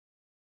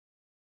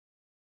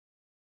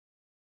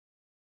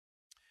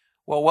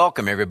Well,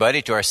 welcome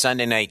everybody to our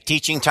Sunday night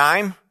teaching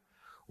time.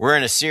 We're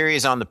in a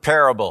series on the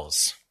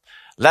parables,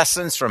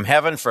 lessons from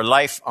heaven for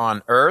life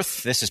on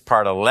earth. This is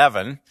part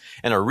 11,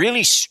 and a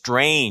really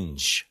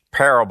strange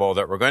parable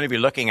that we're going to be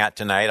looking at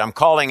tonight. I'm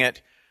calling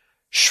it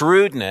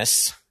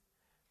Shrewdness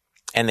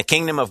and the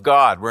Kingdom of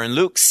God. We're in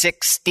Luke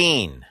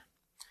 16.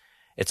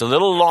 It's a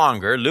little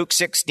longer, Luke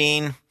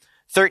 16,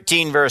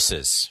 13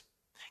 verses.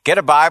 Get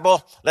a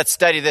Bible. Let's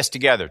study this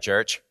together,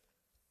 church.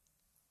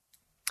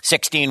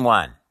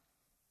 16:1.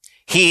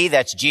 He,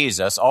 that's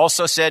Jesus,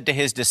 also said to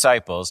his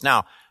disciples.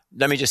 Now,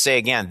 let me just say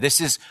again,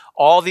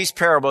 all these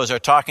parables are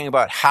talking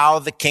about how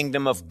the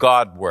kingdom of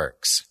God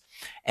works.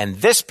 And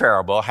this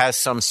parable has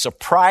some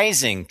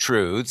surprising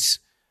truths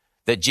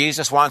that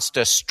Jesus wants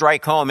to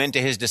strike home into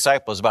his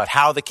disciples about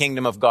how the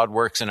kingdom of God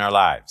works in our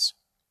lives.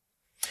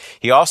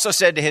 He also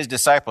said to his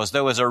disciples,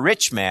 there was a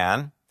rich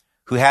man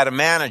who had a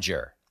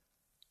manager,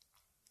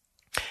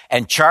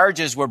 and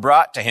charges were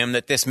brought to him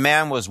that this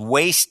man was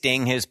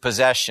wasting his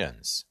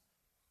possessions.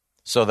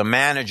 So the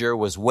manager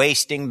was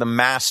wasting the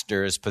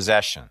master's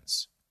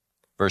possessions.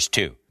 Verse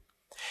 2.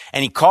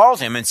 And he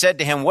called him and said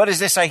to him, what is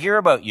this I hear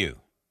about you?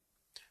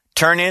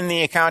 Turn in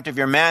the account of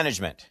your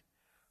management,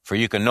 for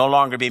you can no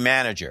longer be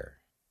manager.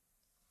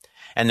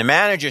 And the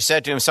manager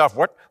said to himself,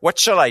 what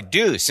shall I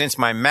do, since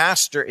my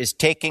master is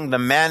taking the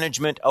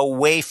management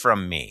away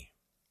from me?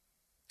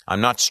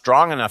 I'm not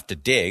strong enough to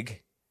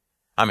dig.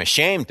 I'm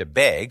ashamed to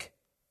beg.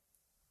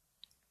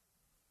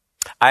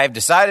 I have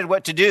decided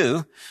what to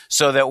do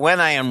so that when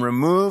I am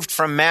removed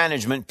from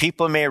management,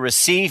 people may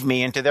receive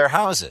me into their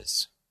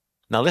houses.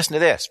 Now listen to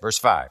this, verse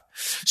 5.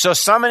 So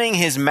summoning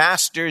his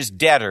master's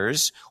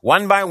debtors,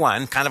 one by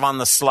one, kind of on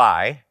the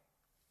sly,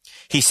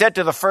 he said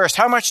to the first,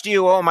 how much do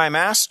you owe my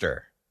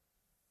master?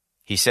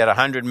 He said,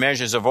 100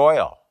 measures of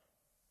oil.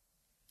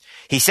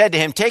 He said to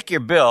him, take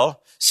your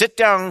bill, sit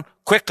down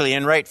quickly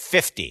and write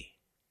 50.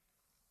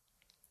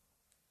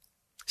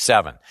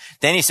 7.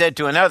 Then he said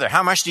to another,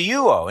 how much do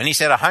you owe? And he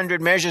said,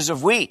 100 measures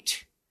of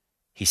wheat.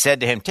 He said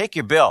to him, take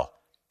your bill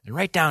and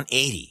write down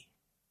 80.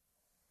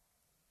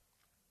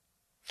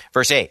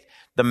 Verse 8,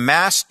 the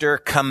master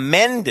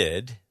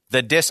commended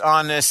the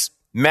dishonest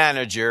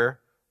manager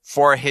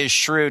for his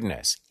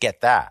shrewdness.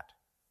 Get that.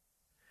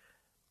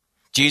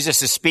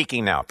 Jesus is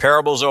speaking now.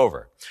 Parable's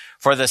over.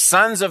 For the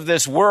sons of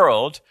this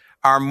world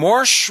are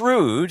more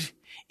shrewd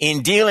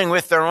in dealing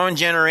with their own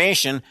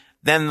generation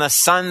than the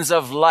sons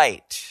of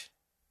light.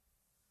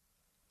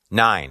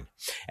 9.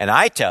 And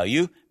I tell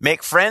you,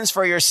 make friends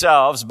for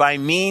yourselves by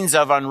means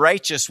of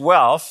unrighteous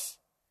wealth,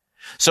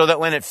 so that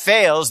when it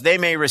fails, they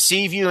may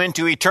receive you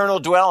into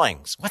eternal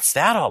dwellings. What's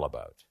that all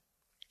about?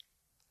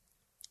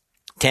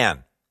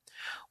 10.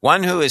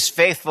 One who is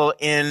faithful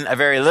in a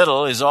very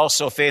little is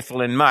also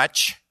faithful in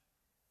much.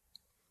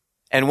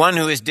 And one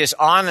who is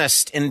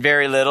dishonest in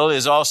very little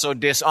is also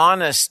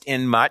dishonest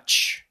in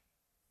much.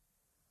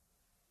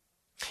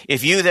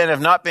 If you then have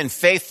not been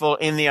faithful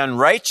in the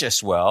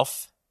unrighteous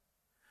wealth,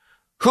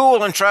 who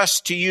will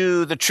entrust to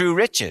you the true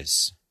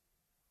riches?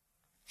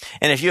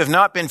 And if you have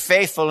not been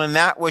faithful in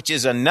that which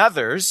is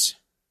another's,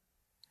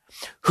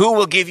 who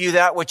will give you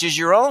that which is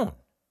your own?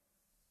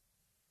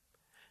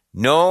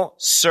 No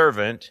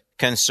servant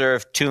can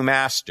serve two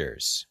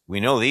masters. We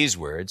know these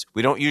words.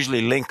 We don't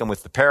usually link them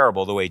with the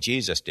parable the way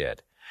Jesus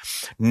did.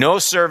 No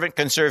servant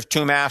can serve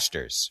two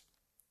masters.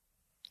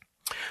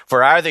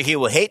 For either he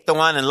will hate the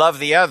one and love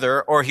the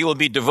other, or he will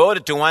be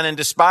devoted to one and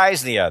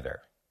despise the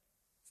other.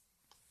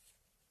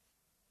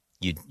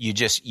 You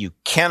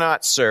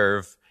cannot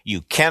serve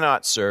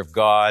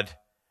God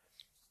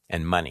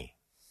and money.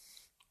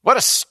 What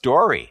a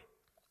story.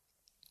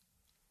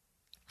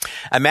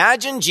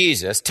 Imagine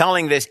Jesus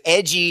telling this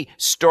edgy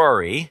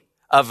story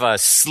of a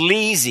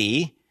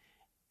sleazy,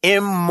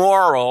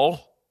 immoral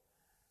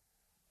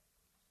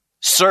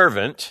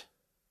servant.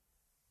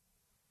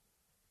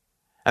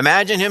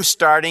 Imagine him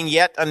starting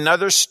yet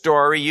another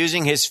story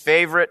using his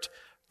favorite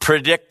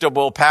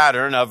predictable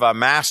pattern of a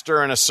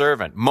master and a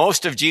servant.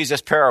 Most of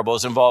Jesus'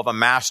 parables involve a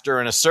master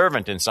and a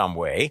servant in some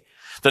way.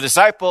 The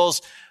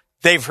disciples,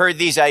 they've heard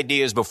these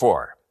ideas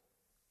before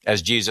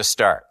as Jesus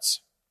starts.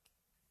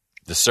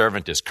 The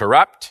servant is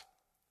corrupt.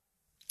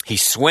 He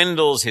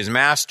swindles his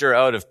master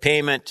out of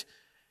payment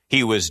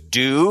he was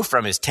due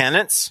from his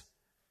tenants.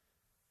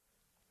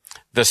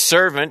 The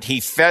servant,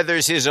 he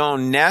feathers his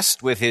own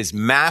nest with his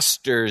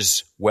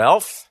master's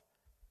wealth.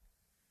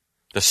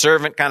 The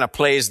servant kind of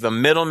plays the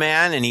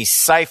middleman and he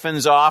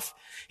siphons off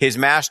his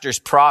master's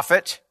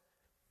profit,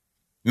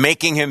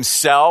 making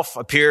himself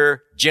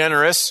appear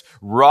generous,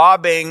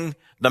 robbing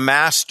the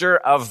master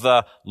of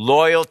the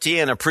loyalty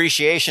and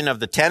appreciation of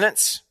the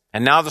tenants.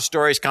 And now the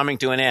story's coming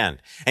to an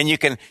end. And you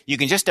can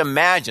just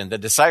imagine the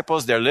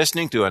disciples, they're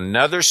listening to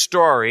another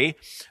story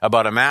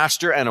about a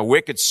master and a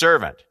wicked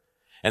servant.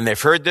 And they've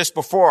heard this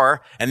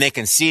before, and they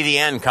can see the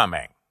end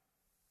coming.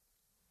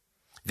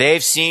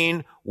 They've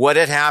seen what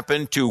had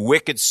happened to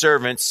wicked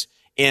servants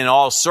in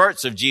all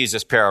sorts of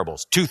Jesus'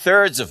 parables,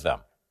 2/3 of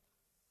them.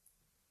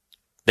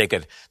 They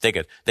could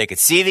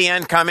see the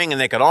end coming, and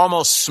they could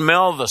almost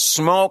smell the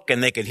smoke,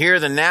 and they could hear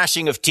the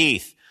gnashing of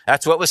teeth.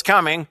 That's what was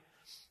coming,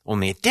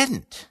 only it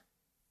didn't.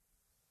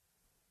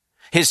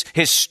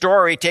 His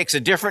story takes a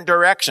different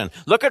direction.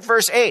 Look at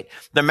verse 8.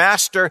 The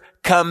master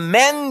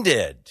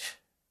commended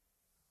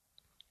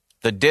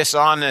the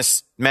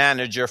dishonest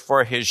manager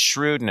for his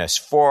shrewdness.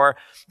 For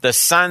the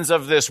sons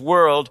of this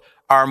world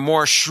are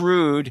more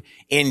shrewd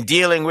in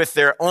dealing with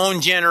their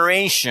own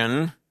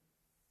generation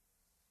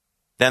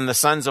than the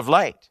sons of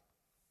light.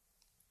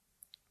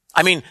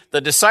 I mean,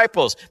 the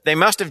disciples, they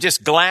must have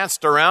just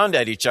glanced around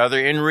at each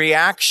other in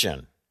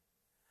reaction.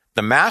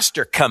 The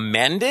master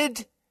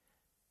commended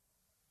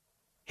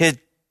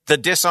the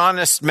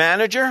dishonest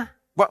manager?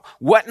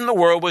 What in the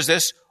world was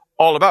this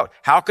all about?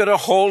 How could a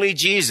holy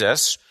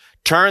Jesus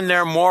turn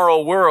their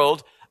moral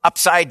world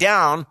upside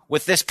down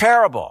with this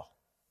parable?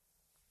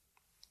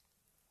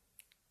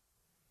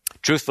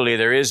 Truthfully,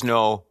 there is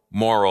no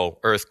moral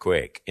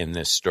earthquake in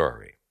this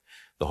story.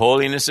 The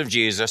holiness of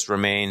Jesus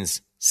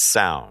remains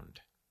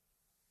sound.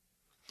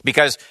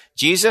 Because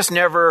Jesus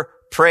never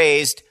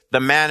praised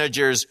the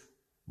manager's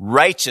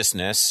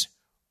righteousness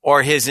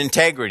or his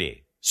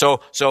integrity.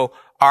 So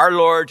our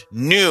Lord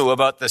knew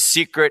about the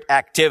secret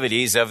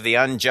activities of the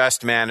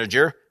unjust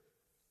manager,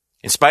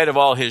 in spite of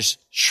all his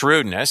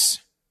shrewdness.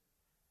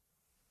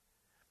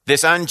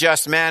 This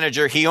unjust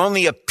manager, he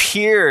only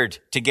appeared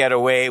to get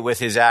away with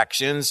his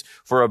actions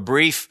for a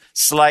brief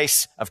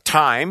slice of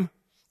time.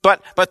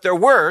 But there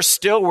were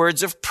still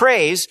words of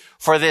praise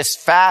for this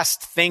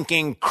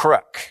fast-thinking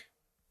crook.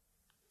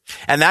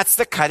 And that's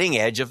the cutting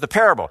edge of the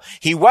parable.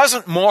 He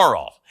wasn't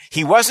moral.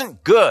 He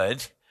wasn't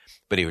good,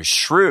 but he was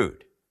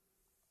shrewd.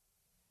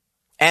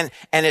 And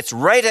it's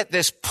right at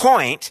this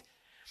point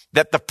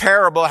that the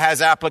parable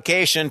has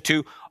application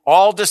to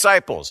all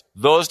disciples.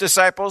 Those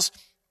disciples,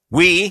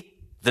 we,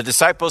 the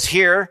disciples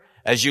here,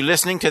 as you're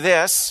listening to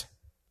this,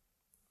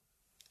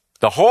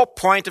 the whole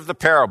point of the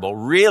parable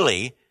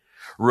really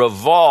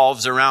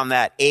revolves around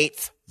that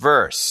 8th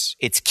verse.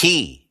 It's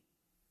key.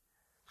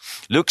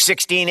 Luke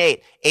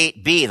 16:8,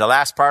 8b, the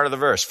last part of the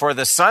verse. For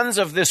the sons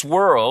of this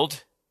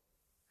world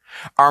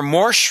are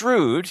more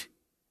shrewd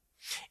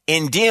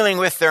in dealing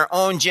with their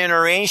own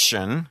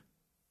generation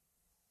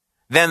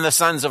than the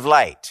sons of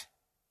light.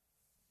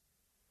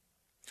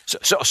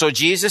 So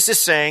Jesus is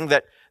saying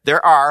that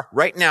there are,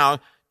 right now,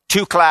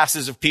 2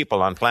 classes of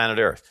people on planet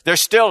Earth. There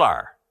still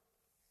are.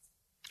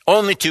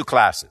 Only 2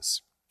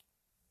 classes.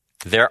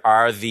 There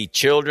are the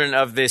children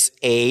of this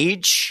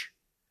age,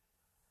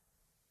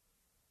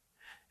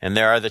 and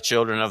there are the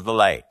children of the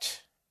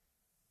light.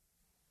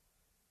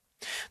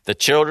 The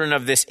children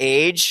of this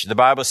age, the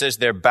Bible says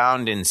they're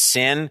bound in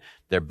sin.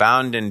 They're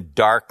bound in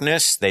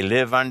darkness. They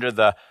live under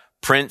the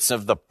prince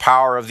of the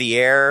power of the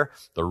air,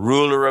 the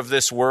ruler of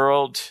this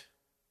world.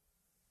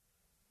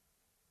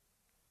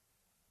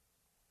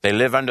 They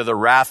live under the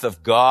wrath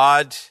of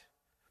God.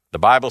 The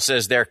Bible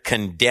says they're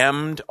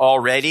condemned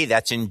already.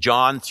 That's in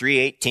John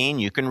 3:18.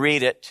 You can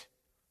read it.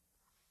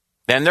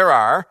 Then there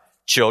are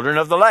children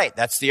of the light.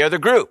 That's the other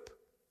group.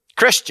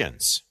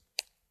 Christians.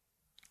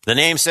 The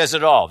name says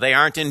it all. They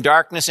aren't in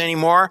darkness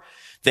anymore.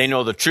 They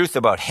know the truth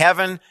about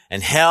heaven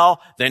and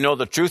hell. They know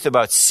the truth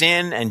about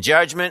sin and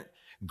judgment,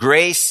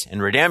 grace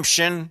and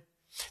redemption.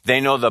 They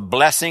know the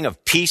blessing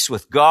of peace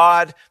with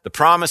God, the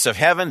promise of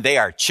heaven. They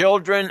are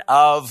children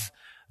of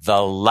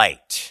the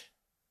light.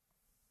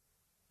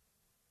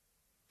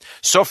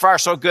 So far,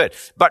 so good.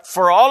 But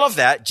for all of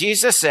that,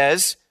 Jesus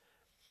says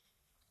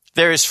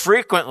there is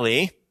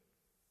frequently,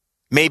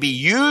 maybe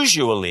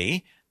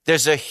usually,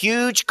 there's a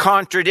huge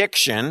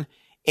contradiction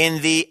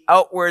in the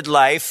outward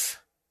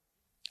life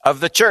of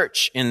the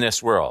church in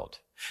this world.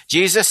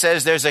 Jesus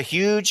says there's a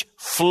huge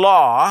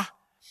flaw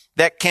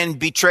that can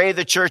betray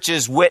the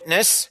church's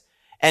witness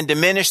and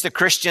diminish the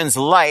Christian's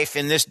life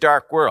in this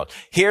dark world.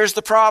 Here's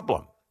the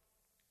problem.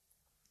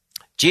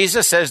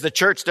 Jesus says the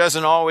church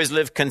doesn't always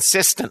live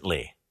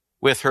consistently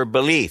with her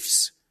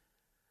beliefs,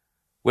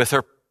 with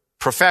her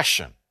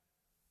profession.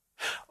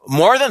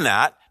 More than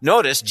that,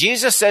 notice,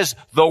 Jesus says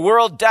the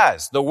world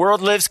does. The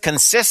world lives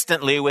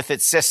consistently with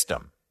its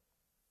system.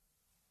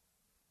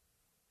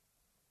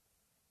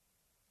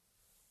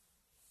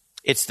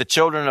 It's the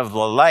children of the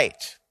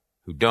light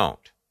who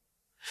don't.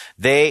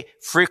 They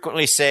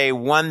frequently say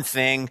one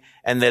thing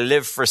and they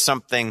live for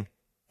something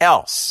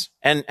else.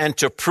 And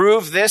to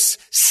prove this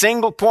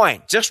single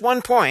point, just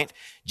one point,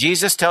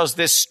 Jesus tells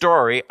this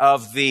story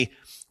of the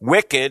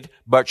wicked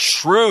but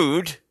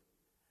shrewd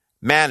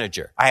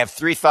manager. I have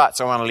 3 thoughts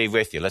I want to leave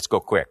with you. Let's go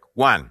quick.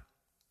 1,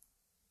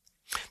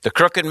 the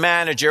crooked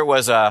manager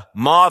was a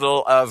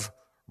model of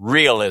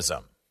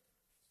realism.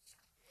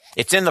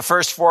 It's in the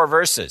first 4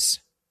 verses.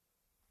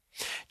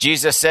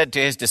 Jesus said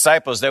to his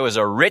disciples, there was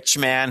a rich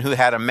man who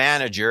had a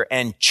manager,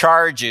 and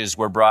charges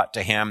were brought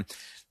to him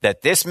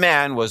that this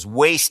man was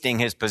wasting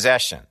his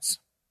possessions.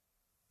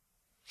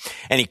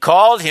 And he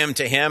called him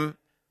to him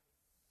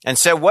and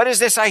said, what is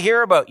this I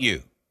hear about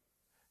you?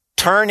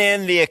 Turn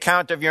in the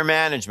account of your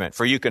management,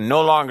 for you can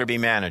no longer be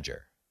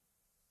manager.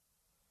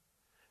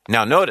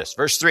 Now notice,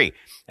 verse 3,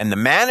 And the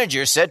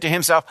manager said to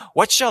himself,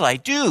 what shall I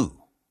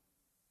do,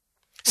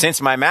 since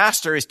my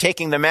master is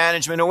taking the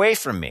management away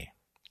from me?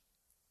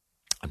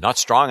 I'm not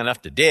strong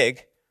enough to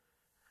dig.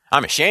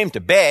 I'm ashamed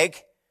to beg.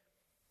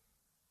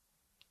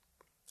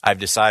 I've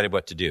decided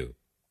what to do,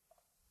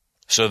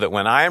 so that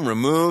when I am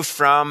removed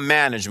from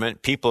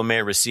management, people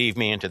may receive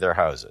me into their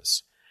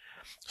houses.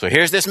 So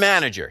here's this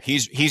manager.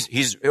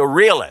 He's a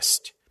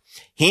realist.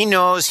 He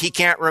knows he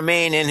can't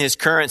remain in his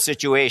current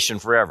situation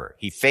forever.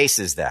 He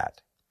faces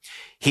that.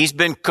 He's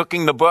been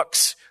cooking the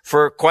books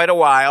for quite a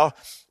while,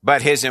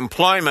 but his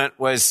employment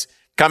was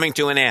coming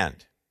to an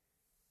end.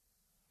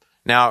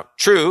 Now,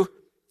 true,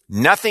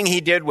 nothing he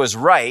did was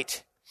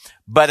right,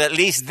 but at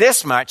least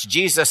this much,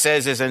 Jesus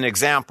says, is an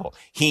example.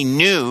 He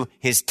knew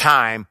his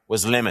time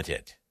was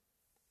limited.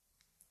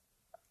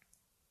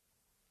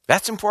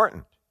 That's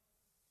important.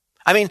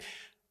 I mean,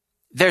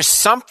 there's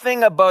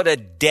something about a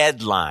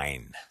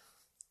deadline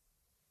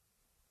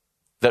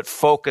that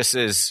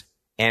focuses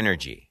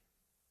energy.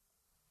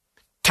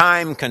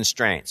 Time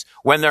constraints,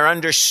 when they're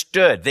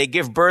understood, they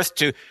give birth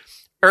to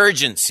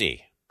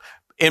urgency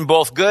in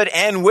both good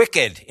and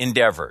wicked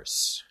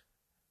endeavors.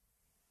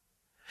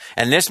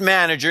 And this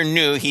manager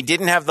knew he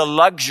didn't have the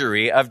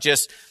luxury of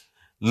just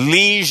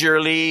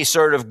leisurely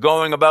sort of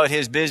going about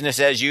his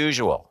business as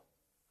usual.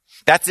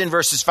 That's in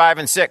verses 5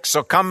 and 6.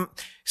 So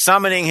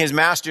summoning his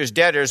master's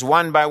debtors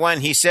one by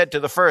one, he said to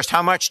the first,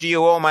 how much do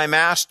you owe my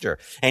master?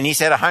 And he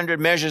said, 100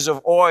 measures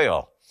of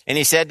oil. And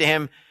he said to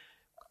him,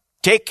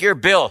 take your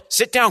bill,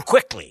 sit down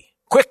quickly,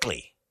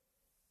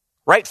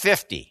 write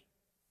 50.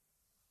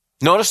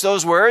 Notice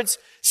those words,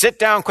 sit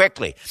down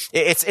quickly.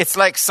 It's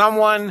like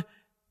someone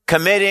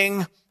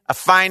committing a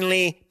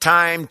finely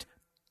timed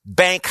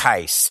bank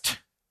heist,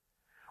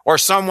 or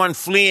someone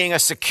fleeing a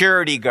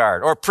security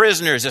guard, or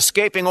prisoners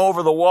escaping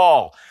over the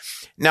wall.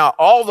 Now,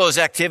 all those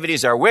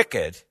activities are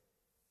wicked,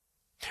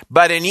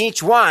 but in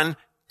each one,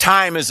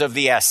 time is of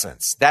the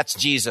essence. That's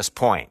Jesus'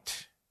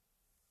 point.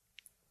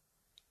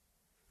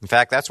 In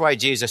fact, that's why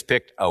Jesus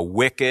picked a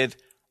wicked,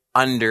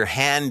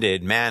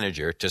 underhanded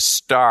manager to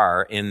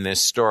star in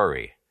this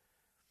story.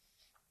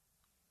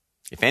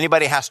 If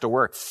anybody has to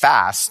work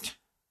fast,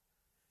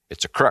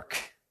 it's a crook.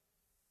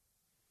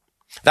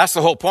 That's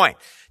the whole point.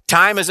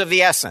 Time is of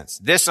the essence.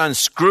 This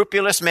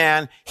unscrupulous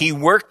man, he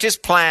worked his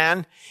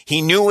plan,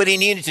 he knew what he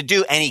needed to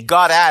do, and he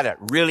got at it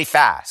really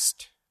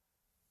fast.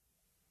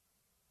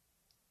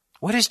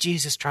 What is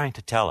Jesus trying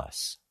to tell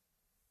us?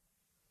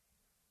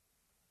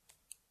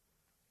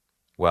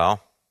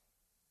 Well,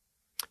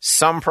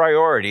 some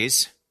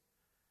priorities,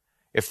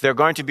 if they're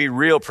going to be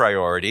real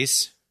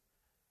priorities,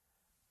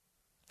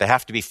 they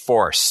have to be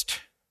forced.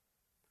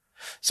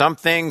 Some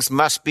things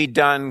must be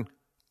done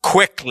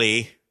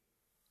quickly,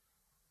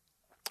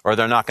 or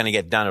they're not going to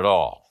get done at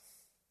all.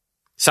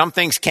 Some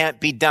things can't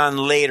be done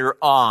later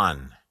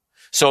on.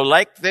 So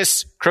like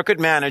this crooked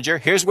manager,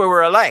 here's where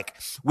we're alike.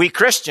 We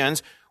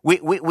Christians,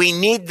 we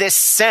need this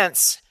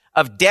sense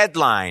of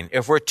deadline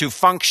if we're to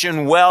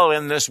function well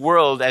in this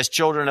world as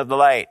children of the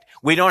light.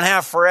 We don't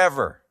have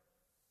forever.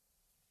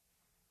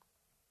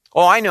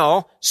 Oh, I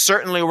know.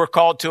 Certainly we're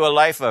called to a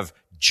life of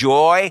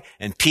joy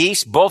and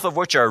peace, both of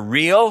which are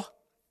real,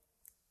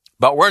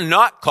 but we're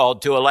not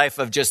called to a life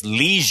of just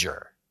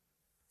leisure.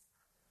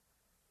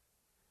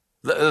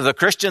 The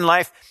Christian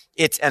life,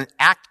 it's an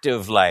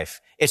active life.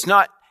 It's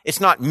not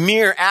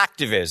mere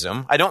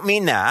activism. I don't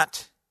mean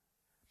that.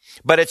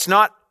 But it's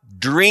not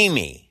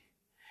dreamy.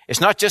 It's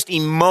not just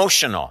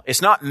emotional.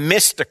 It's not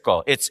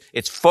mystical.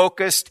 It's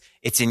focused.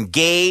 It's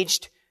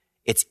engaged.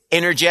 It's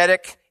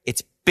energetic.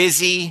 It's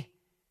busy.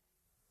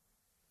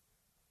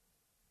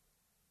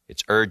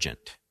 It's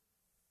urgent.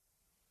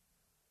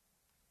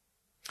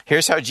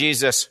 Here's how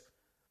Jesus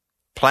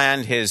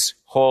planned his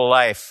whole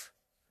life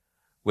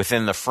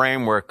within the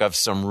framework of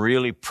some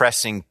really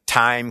pressing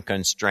time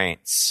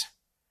constraints.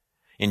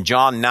 In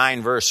John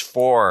 9, verse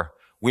 4,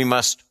 we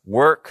must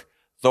work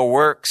the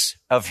works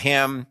of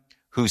him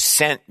who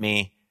sent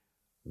me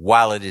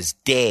while it is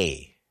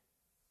day.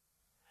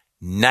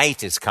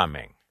 Night is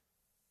coming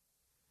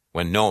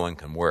when no one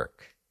can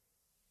work.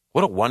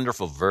 What a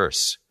wonderful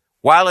verse.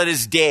 While it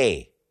is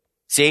day.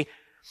 See,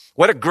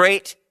 what a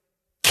great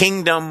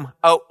kingdom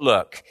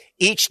outlook.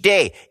 Each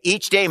day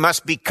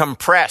must be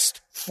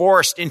compressed,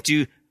 forced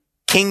into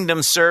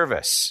kingdom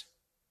service.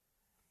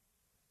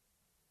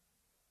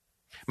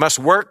 Must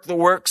work the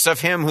works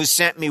of him who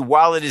sent me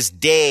while it is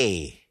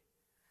day.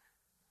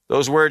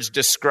 Those words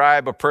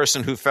describe a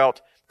person who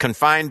felt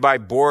confined by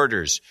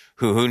borders,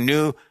 who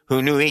knew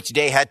each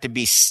day had to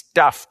be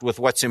stuffed with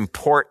what's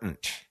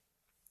important.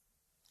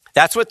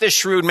 That's what this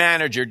shrewd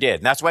manager did.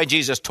 And that's why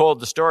Jesus told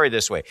the story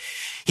this way.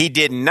 He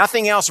did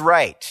nothing else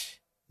right.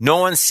 No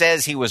one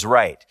says he was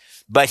right,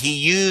 but he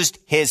used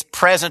his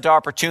present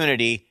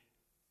opportunity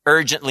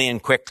urgently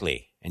and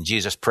quickly, and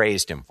Jesus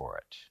praised him for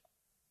it.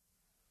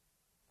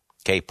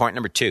 Okay, point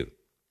number 2.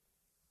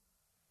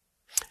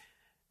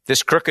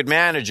 This crooked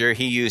manager,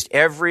 he used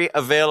every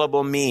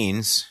available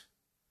means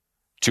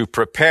to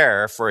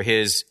prepare for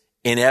his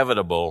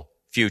inevitable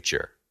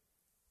future.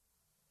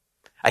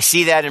 I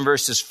see that in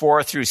verses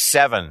 4 through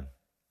 7.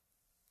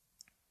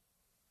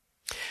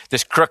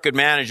 This crooked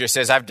manager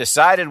says, I've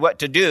decided what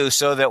to do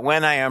so that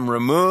when I am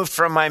removed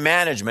from my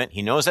management,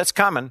 he knows that's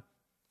coming,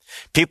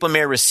 people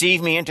may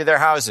receive me into their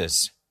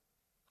houses.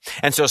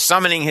 And so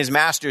summoning his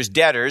master's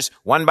debtors,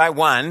 one by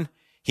one,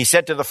 he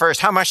said to the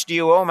first, how much do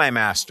you owe my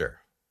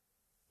master?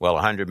 Well,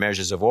 100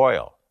 measures of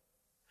oil.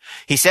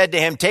 He said to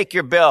him, take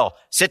your bill,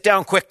 sit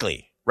down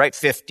quickly, write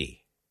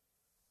 50.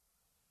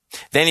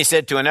 Then he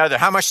said to another,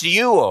 how much do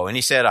you owe? And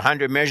he said,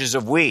 100 measures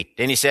of wheat.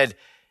 Then he said,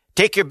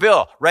 take your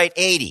bill, write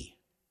 80.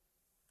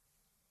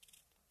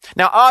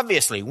 Now,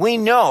 obviously, we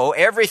know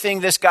everything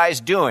this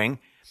guy's doing,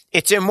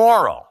 it's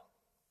immoral.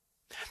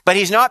 But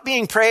he's not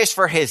being praised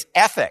for his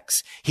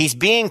ethics. He's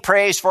being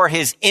praised for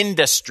his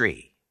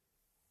industry.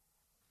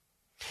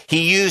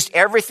 He used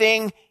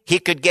everything he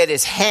could get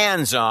his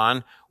hands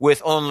on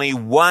with only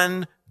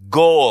one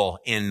goal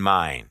in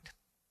mind.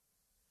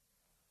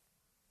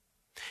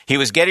 He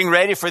was getting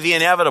ready for the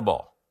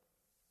inevitable.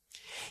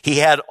 He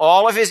had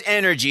all of his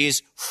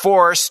energies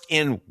forced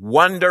in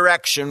one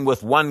direction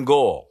with one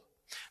goal.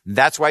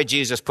 That's why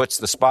Jesus puts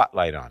the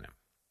spotlight on him.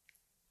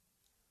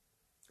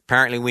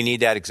 Apparently, we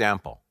need that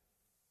example.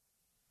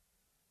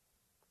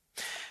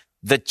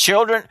 The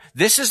children,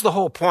 this is the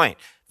whole point.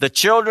 The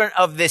children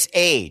of this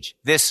age,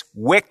 this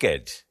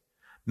wicked,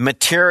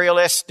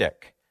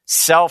 materialistic,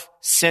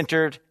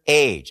 self-centered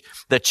age,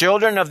 the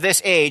children of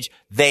this age,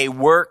 they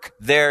work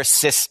their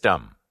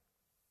system.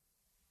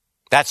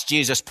 That's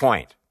Jesus'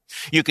 point.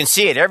 You can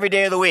see it every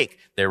day of the week.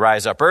 They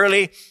rise up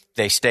early,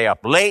 they stay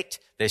up late,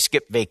 they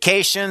skip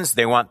vacations,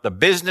 they want the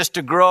business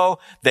to grow,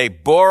 they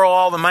borrow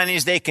all the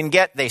monies they can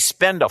get, they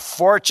spend a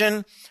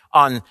fortune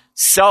on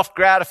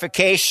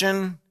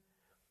self-gratification,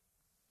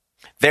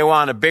 they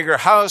want a bigger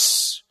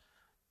house,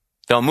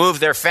 they'll move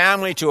their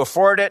family to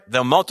afford it,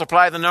 they'll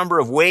multiply the number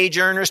of wage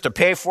earners to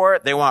pay for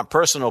it, they want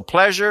personal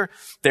pleasure,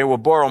 they will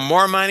borrow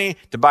more money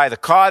to buy the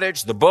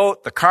cottage, the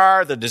boat, the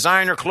car, the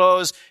designer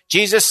clothes.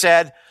 Jesus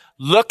said,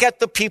 look at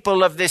the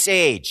people of this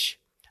age.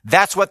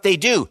 That's what they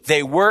do.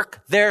 They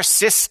work their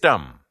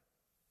system.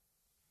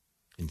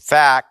 In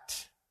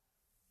fact,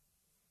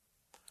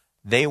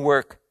 they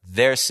work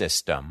their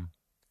system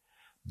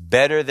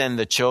better than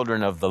the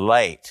children of the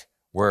light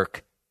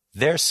work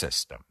their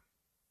system.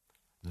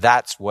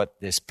 That's what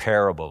this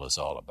parable is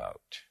all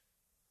about.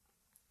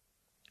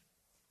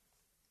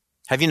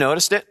 Have you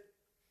noticed it?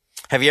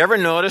 Have you ever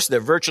noticed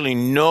that virtually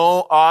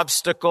no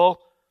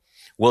obstacle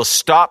will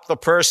stop the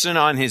person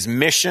on his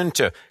mission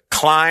to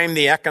climb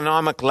the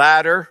economic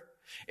ladder?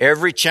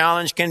 Every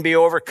challenge can be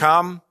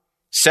overcome.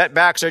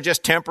 Setbacks are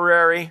just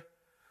temporary.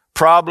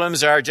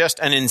 Problems are just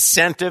an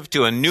incentive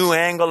to a new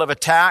angle of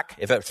attack.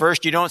 If at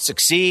first you don't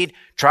succeed,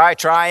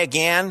 try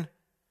again.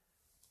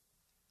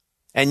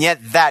 And yet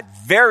that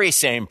very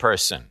same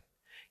person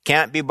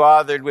can't be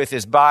bothered with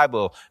his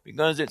Bible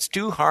because it's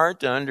too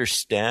hard to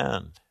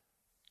understand.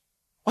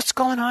 What's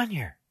going on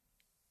here?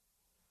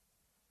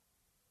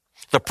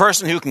 The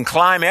person who can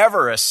climb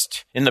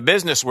Everest in the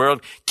business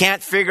world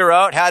can't figure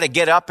out how to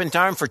get up in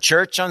time for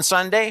church on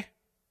Sunday.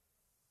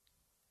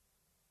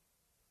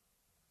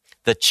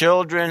 The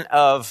children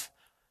of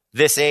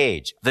this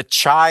age, the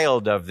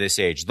child of this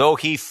age, though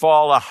he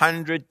fall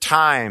 100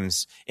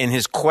 times in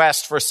his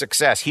quest for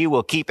success, he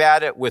will keep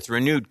at it with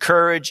renewed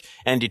courage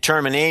and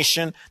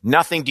determination.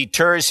 Nothing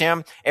deters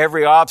him.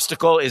 Every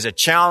obstacle is a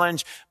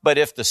challenge. But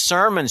if the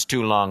sermon's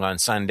too long on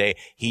Sunday,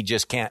 he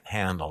just can't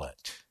handle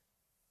it.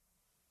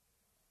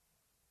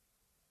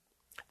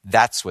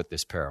 That's what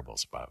this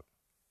parable's about.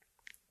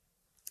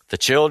 The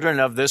children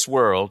of this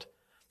world,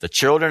 the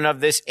children of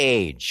this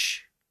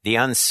age, the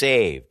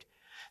unsaved,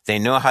 they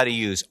know how to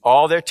use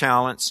all their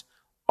talents,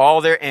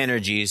 all their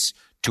energies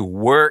to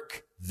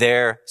work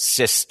their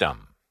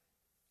system.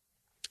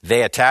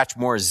 They attach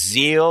more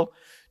zeal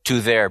to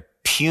their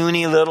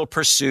puny little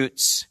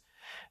pursuits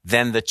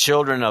than the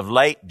children of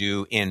light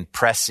do in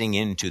pressing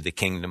into the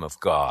kingdom of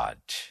God.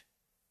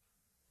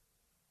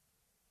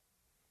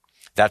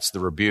 That's the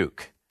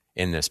rebuke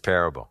in this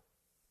parable.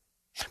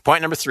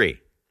 Point number 3.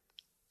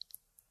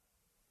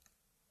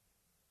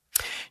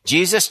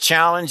 Jesus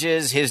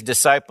challenges his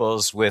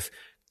disciples with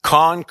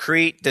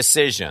concrete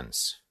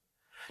decisions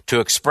to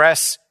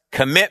express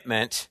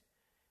commitment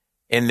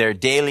in their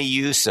daily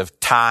use of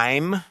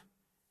time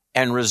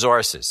and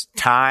resources.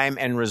 Time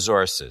and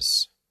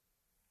resources.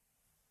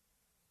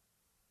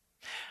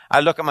 I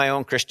look at my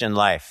own Christian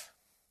life.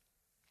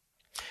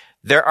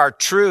 There are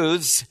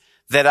truths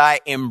that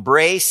I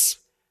embrace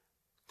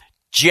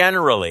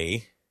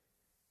generally,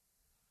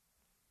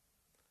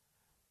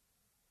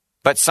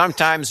 but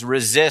sometimes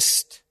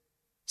resist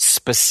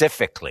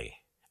specifically.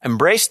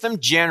 Embrace them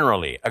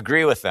generally,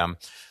 agree with them,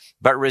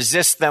 but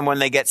resist them when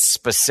they get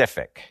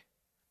specific.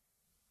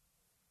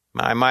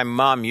 My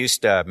mom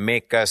used to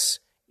make us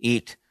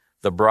eat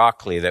the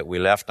broccoli that we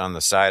left on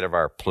the side of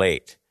our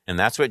plate. And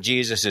that's what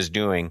Jesus is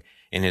doing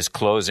in his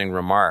closing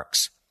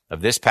remarks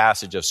of this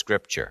passage of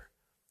Scripture.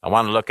 I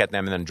want to look at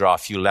them and then draw a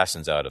few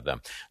lessons out of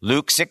them.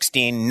 Luke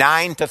 16,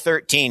 9 to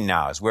 13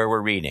 now is where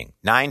we're reading.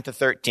 9 to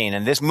 13.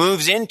 And this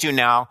moves into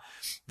now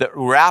the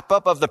wrap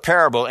up of the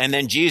parable and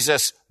then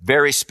Jesus'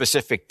 very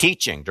specific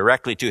teaching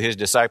directly to his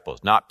disciples.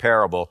 Not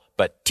parable,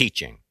 but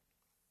teaching.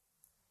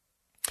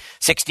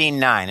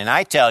 16:9. And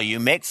I tell you,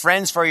 make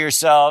friends for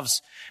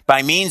yourselves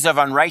by means of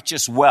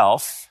unrighteous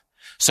wealth,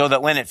 so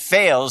that when it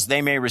fails,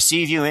 they may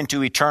receive you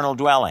into eternal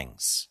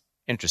dwellings.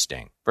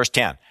 Interesting. Verse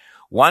 10.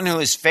 One who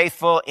is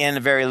faithful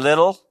in very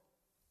little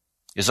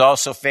is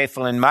also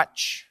faithful in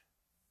much.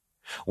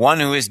 One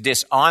who is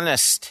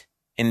dishonest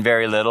in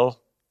very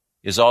little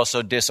is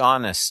also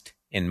dishonest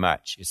in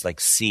much. It's like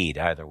seed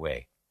either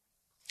way.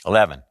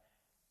 11.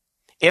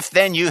 If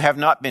then you have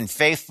not been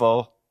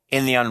faithful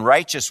in the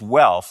unrighteous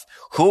wealth,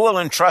 who will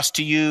entrust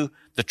to you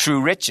the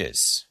true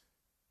riches?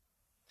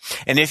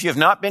 And if you have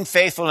not been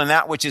faithful in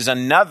that which is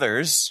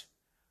another's,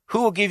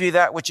 who will give you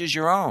that which is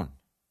your own?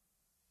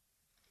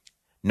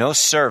 No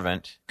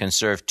servant can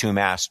serve two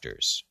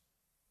masters.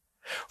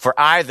 For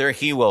either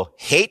he will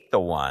hate the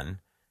one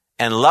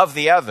and love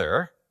the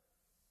other,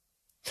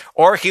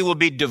 or he will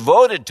be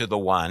devoted to the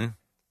one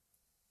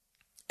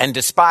and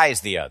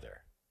despise the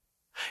other.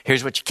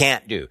 Here's what you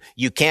can't do.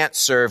 You can't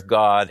serve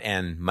God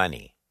and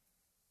money.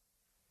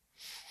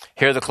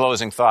 Here are the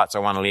closing thoughts I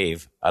want to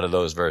leave out of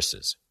those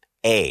verses.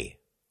 A,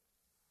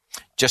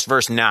 just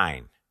verse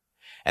 9.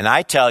 And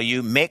I tell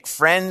you, make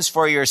friends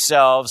for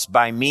yourselves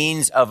by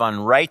means of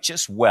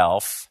unrighteous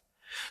wealth,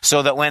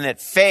 so that when it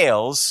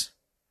fails,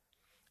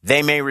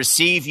 they may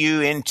receive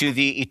you into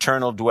the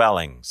eternal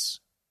dwellings.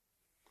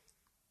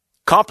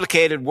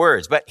 Complicated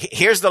words, but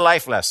here's the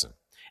life lesson.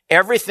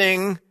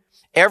 Everything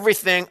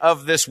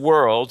of this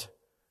world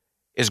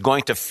is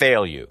going to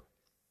fail you.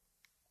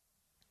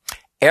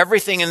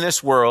 Everything in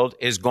this world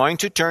is going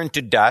to turn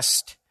to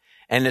dust,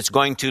 and it's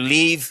going to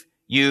leave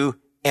you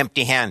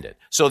empty-handed.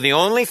 So the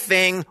only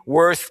thing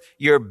worth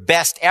your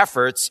best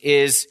efforts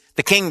is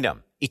the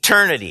kingdom,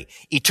 eternity,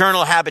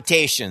 eternal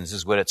habitations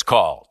is what it's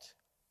called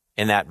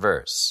in that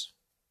verse.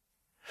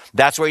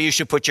 That's where you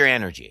should put your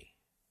energy.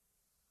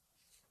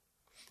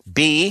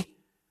 B,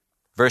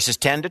 verses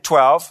 10 to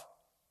 12.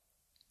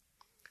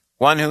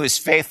 One who is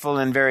faithful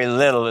in very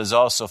little is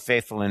also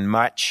faithful in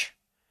much.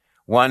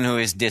 One who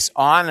is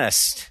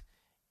dishonest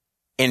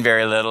in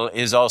very little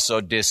is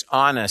also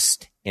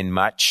dishonest in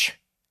much.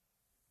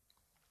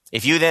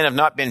 If you then have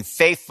not been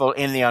faithful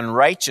in the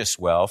unrighteous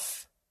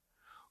wealth,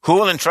 who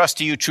will entrust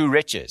to you true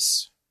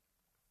riches?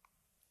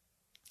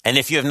 And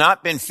if you have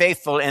not been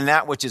faithful in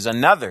that which is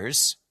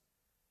another's,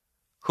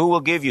 who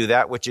will give you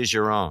that which is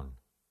your own?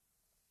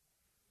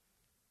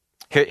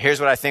 Here's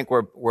what I think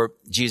where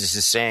Jesus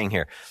is saying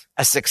here.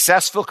 A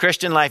successful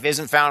Christian life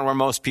isn't found where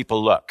most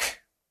people look.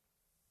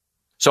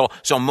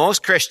 So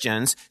most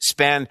Christians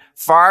spend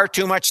far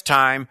too much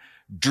time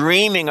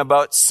dreaming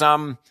about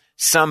some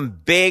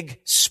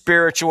big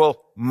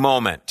spiritual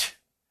moment.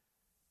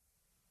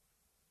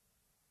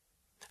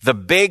 The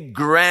big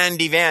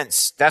grand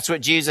events, that's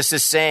what Jesus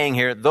is saying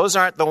here. Those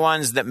aren't the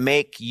ones that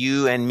make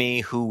you and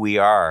me who we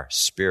are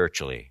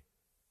spiritually.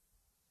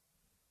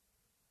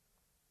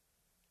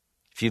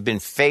 If you've been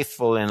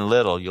faithful in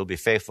little, you'll be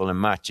faithful in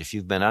much. If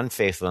you've been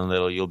unfaithful in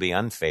little, you'll be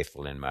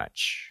unfaithful in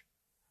much.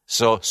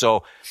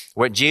 So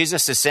what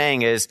Jesus is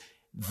saying is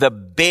the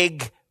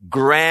big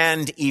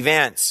grand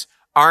events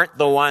aren't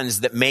the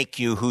ones that make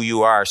you who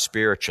you are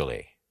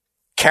spiritually.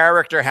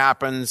 Character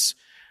happens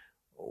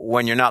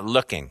when you're not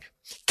looking.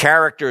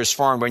 Character is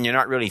formed when you're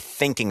not really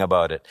thinking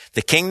about it.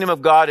 The kingdom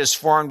of God is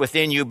formed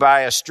within you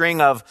by a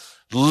string of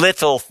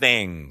little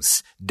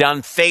things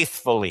done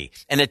faithfully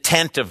and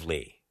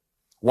attentively.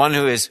 One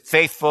who is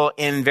faithful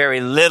in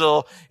very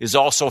little is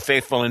also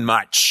faithful in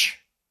much.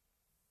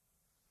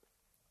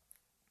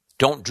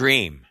 Don't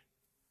dream.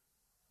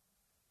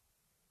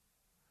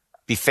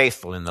 Be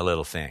faithful in the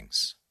little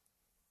things.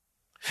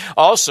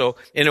 Also,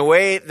 in a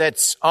way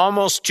that's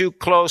almost too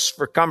close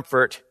for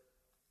comfort,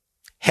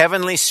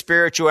 heavenly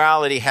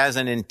spirituality has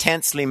an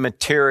intensely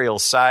material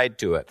side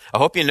to it. I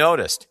hope you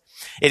noticed.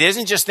 It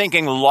isn't just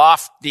thinking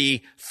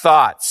lofty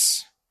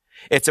thoughts.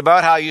 It's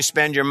about how you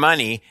spend your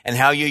money and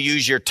how you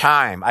use your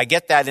time. I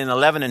get that in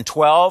 11 and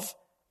 12.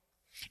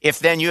 If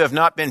then you have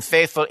not been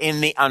faithful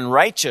in the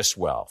unrighteous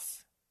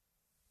wealth,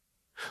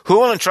 who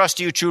will entrust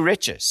to you true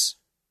riches?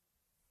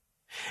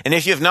 And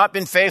if you have not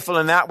been faithful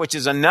in that which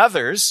is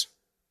another's,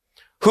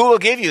 who will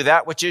give you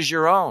that which is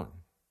your own?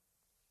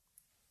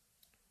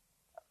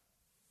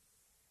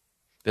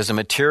 There's a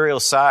material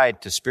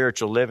side to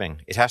spiritual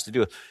living. It has to do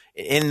with,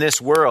 in this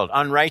world,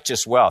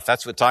 unrighteous wealth.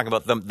 That's what we're talking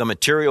about, the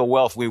material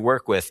wealth we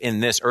work with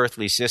in this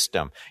earthly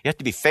system. You have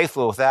to be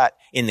faithful with that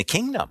in the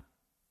kingdom.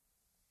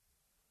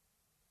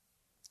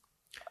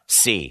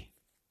 C,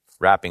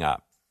 wrapping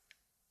up.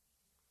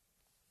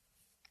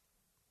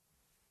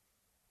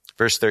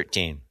 Verse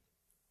 13.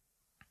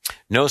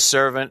 No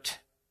servant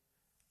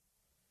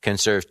can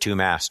serve two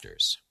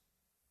masters.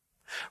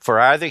 For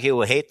either he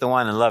will hate the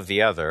one and love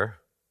the other,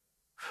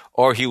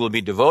 or he will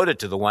be devoted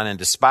to the one and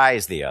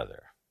despise the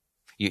other.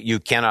 You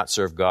cannot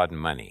serve God and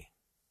money.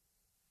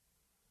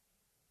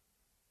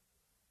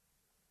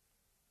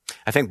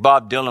 I think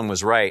Bob Dylan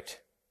was right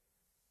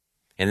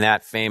in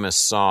that famous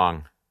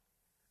song.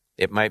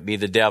 It might be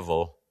the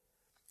devil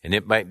and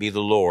it might be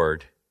the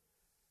Lord,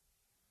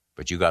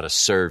 but you got to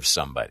serve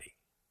somebody.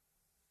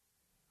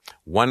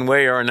 One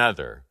way or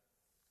another,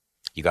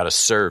 you got to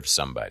serve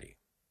somebody.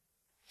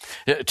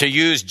 To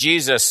use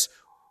Jesus'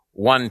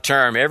 one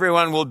term,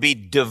 everyone will be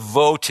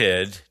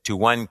devoted to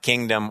one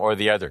kingdom or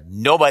the other.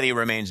 Nobody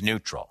remains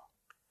neutral.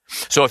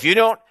 So if you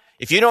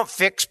don't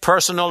fix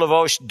personal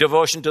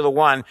devotion to the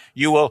one,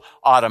 you will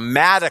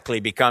automatically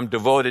become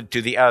devoted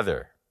to the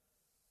other.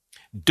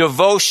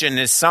 Devotion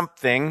is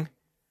something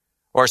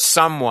or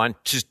someone,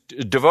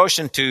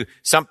 devotion to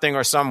something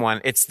or someone,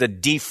 it's the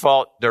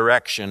default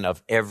direction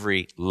of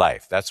every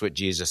life. That's what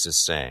Jesus is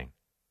saying.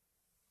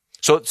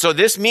 So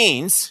this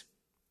means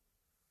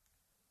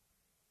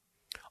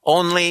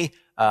only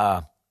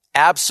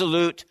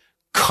absolute,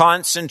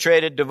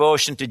 concentrated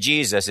devotion to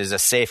Jesus is a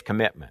safe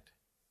commitment.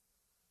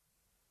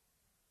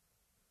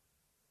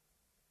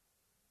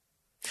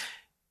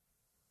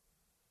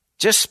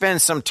 Just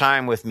spend some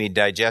time with me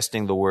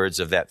digesting the words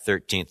of that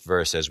 13th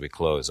verse as we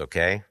close,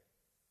 okay?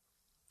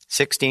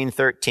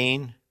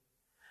 16:13.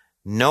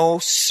 No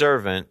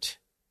servant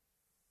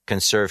can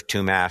serve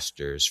two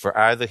masters, for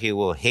either he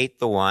will hate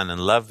the one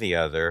and love the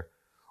other,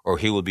 or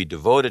he will be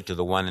devoted to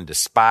the one and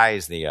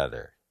despise the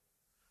other.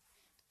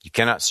 You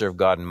cannot serve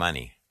God and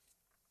money.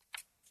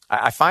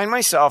 I find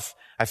myself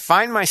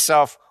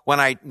when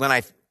I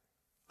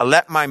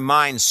let my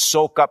mind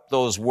soak up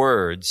those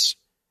words,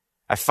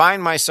 I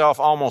find myself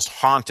almost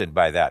haunted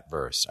by that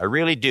verse. I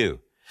really do.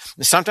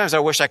 Sometimes I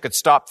wish I could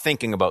stop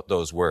thinking about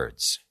those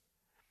words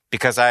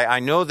because I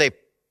know they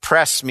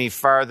press me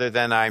farther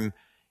than I'm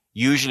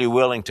usually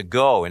willing to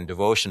go in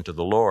devotion to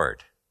the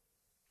Lord.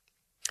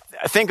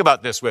 Think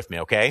about this with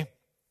me, okay?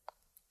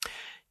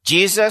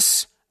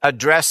 Jesus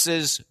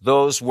addresses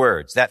those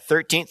words, that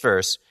 13th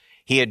verse,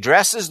 he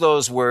addresses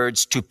those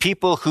words to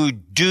people who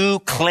do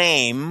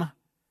claim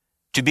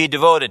to be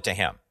devoted to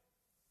him.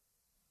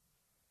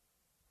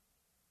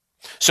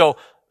 So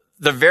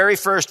the very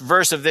first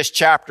verse of this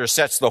chapter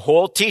sets the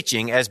whole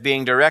teaching as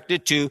being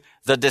directed to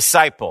the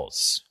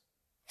disciples.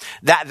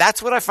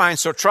 That's what I find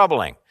so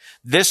troubling.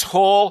 This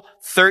whole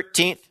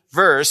 13th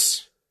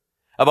verse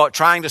about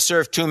trying to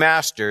serve two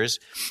masters,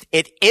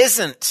 it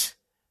isn't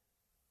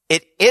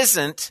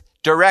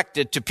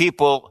directed to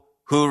people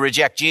who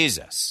reject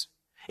Jesus.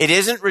 It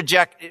isn't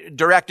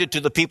directed to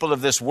the people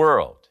of this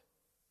world.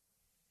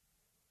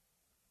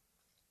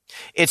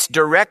 It's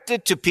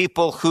directed to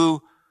people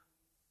who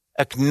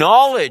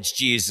acknowledge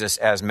Jesus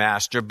as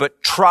master,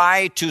 but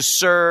try to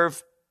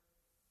serve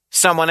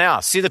someone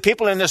else. See, the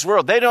people in this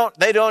world, they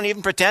don't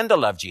even pretend to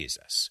love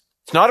Jesus.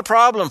 It's not a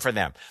problem for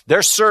them.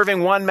 They're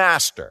serving one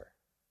master.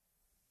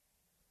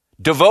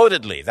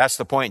 Devotedly. That's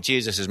the point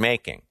Jesus is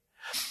making.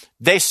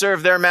 They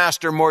serve their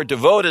master more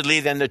devotedly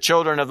than the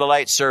children of the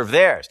light serve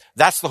theirs.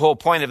 That's the whole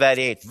point of that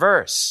 8th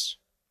verse.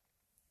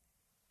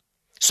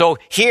 So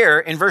here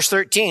in verse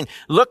 13,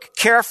 look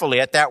carefully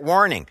at that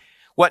warning.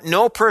 What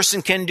no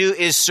person can do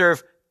is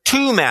serve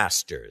two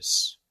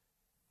masters.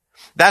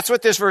 That's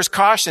what this verse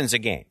cautions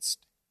against.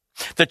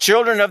 The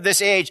children of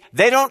this age,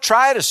 they don't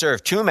try to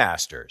serve two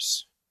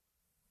masters.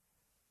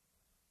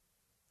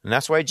 And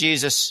that's why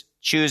Jesus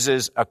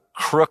chooses a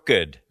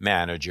crooked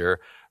manager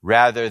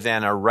rather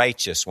than a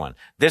righteous one.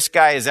 This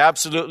guy is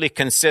absolutely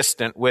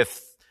consistent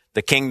with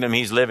the kingdom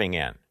he's living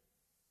in.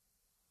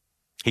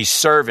 He's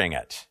serving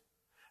it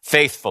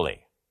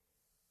faithfully.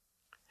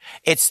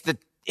 It's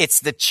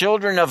the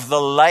children of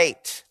the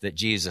light that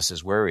Jesus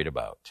is worried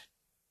about.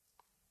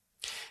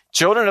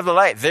 Children of the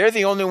light, they're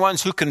the only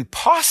ones who can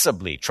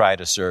possibly try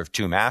to serve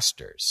two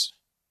masters.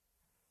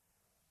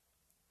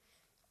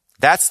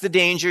 That's the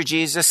danger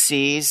Jesus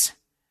sees.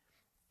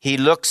 He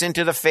looks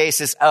into the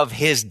faces of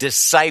his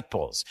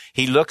disciples.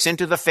 He looks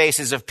into the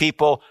faces of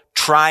people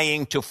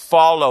trying to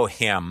follow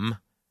him.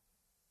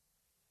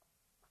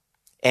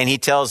 And he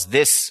tells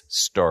this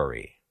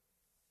story.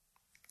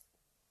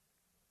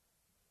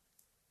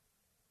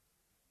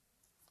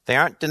 They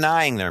aren't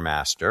denying their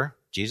master.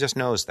 Jesus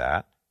knows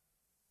that.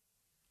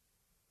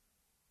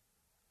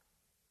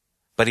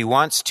 But he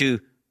wants to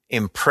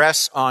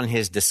impress on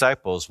his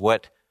disciples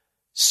what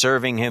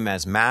serving him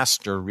as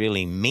master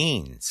really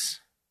means.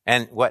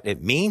 And what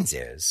it means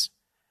is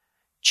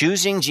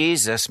choosing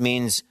Jesus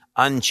means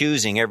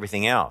unchoosing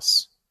everything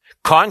else.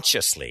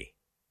 Consciously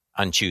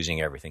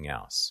unchoosing everything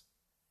else.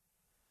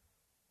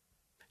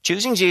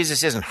 Choosing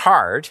Jesus isn't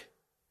hard.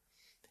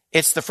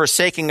 It's the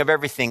forsaking of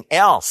everything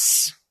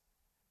else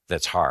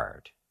that's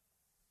hard.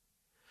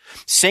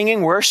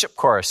 Singing worship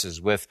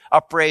choruses with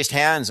upraised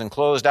hands and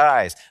closed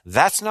eyes,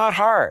 that's not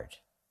hard.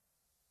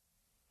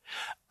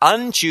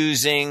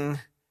 Unchoosing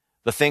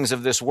the things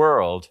of this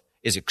world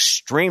is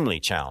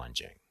extremely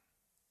challenging.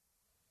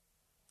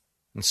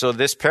 And so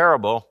this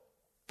parable,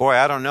 boy,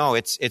 I don't know,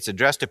 it's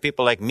addressed to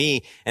people like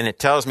me, and it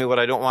tells me what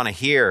I don't want to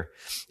hear.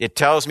 It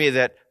tells me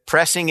that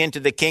pressing into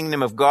the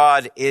kingdom of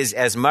God is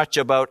as much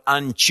about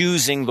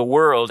unchoosing the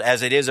world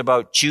as it is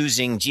about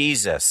choosing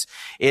Jesus.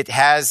 It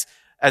has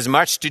as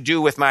much to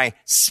do with my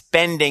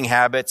spending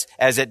habits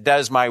as it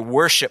does my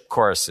worship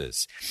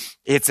courses.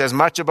 It's as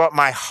much about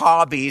my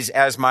hobbies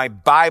as my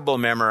Bible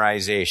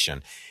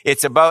memorization.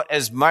 It's about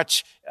as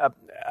much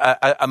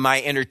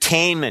my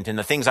entertainment and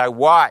the things I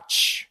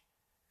watch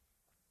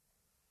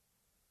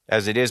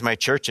as it is my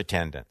church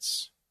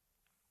attendance.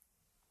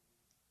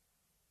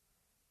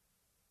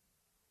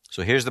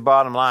 So here's the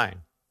bottom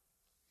line.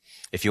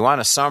 If you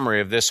want a summary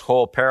of this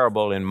whole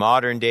parable in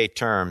modern day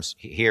terms,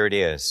 here it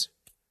is.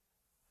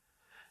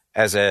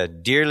 As a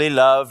dearly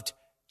loved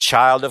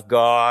child of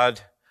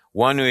God,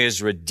 one who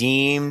is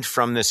redeemed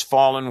from this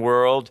fallen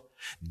world,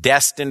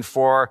 destined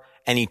for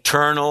an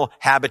eternal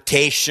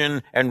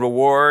habitation and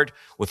reward,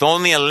 with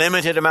only a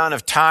limited amount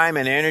of time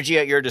and energy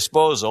at your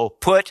disposal,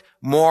 put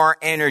more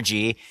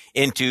energy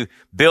into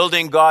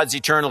building God's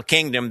eternal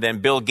kingdom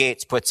than Bill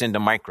Gates puts into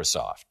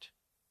Microsoft.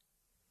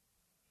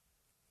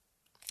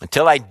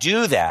 Until I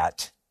do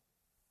that,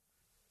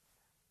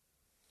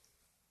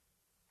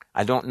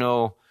 I don't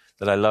know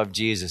that I love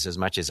Jesus as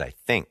much as I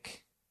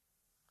think.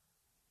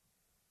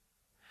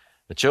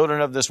 The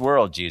children of this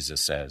world, Jesus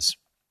says,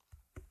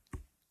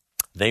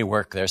 they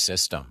work their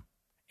system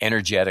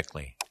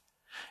energetically.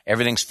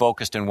 Everything's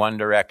focused in one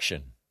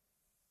direction.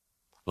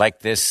 Like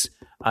this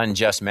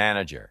unjust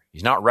manager.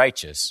 He's not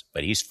righteous,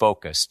 but he's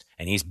focused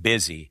and he's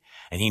busy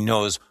and he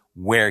knows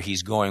where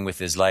he's going with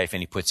his life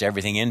and he puts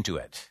everything into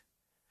it.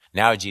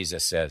 Now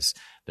Jesus says,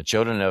 the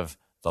children of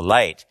the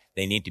light,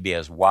 they need to be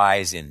as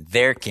wise in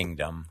their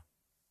kingdom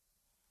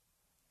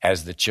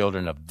as the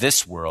children of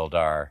this world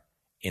are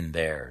in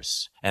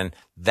theirs. And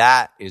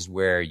that is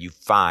where you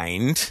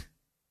find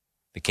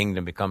the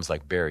kingdom becomes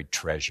like buried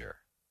treasure.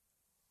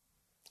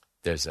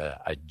 There's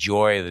a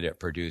joy that it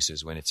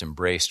produces when it's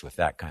embraced with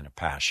that kind of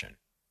passion.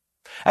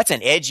 That's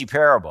an edgy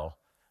parable.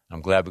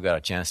 I'm glad we got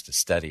a chance to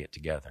study it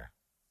together.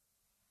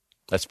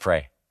 Let's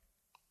pray.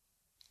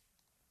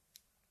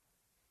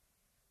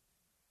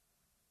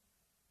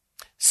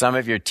 Some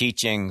of your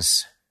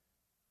teachings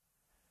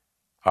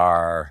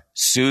are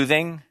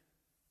soothing.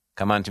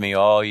 Come unto me,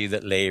 all you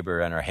that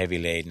labor and are heavy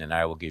laden, and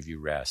I will give you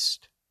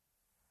rest.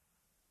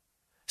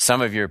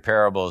 Some of your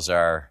parables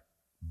are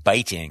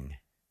biting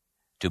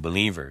to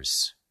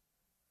believers.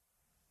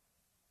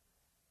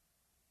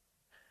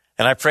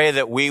 And I pray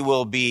that we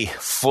will be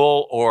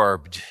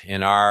full-orbed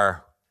in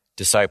our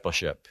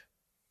discipleship,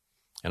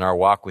 in our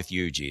walk with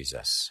you,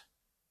 Jesus.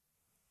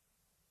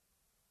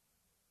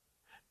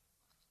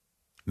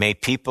 May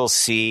people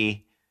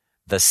see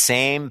the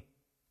same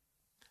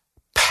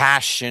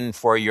passion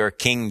for your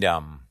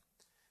kingdom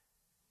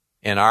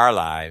in our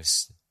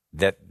lives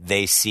that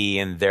they see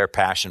in their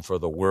passion for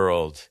the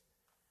world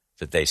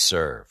that they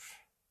serve.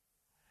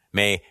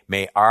 May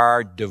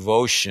our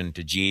devotion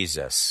to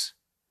Jesus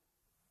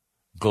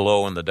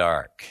glow in the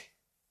dark.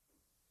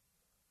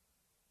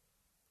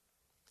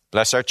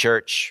 Bless our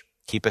church.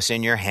 Keep us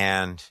in your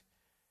hand.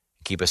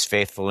 Keep us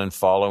faithful in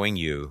following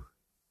you.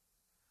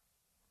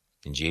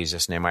 In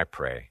Jesus' name I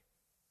pray.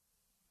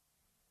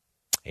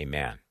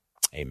 Amen.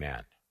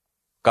 Amen.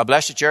 God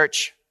bless you,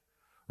 church.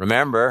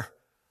 Remember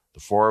the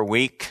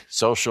 4-week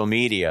social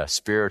media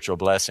spiritual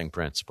blessing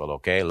principle,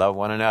 okay? Love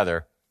one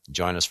another.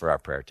 Join us for our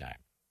prayer time.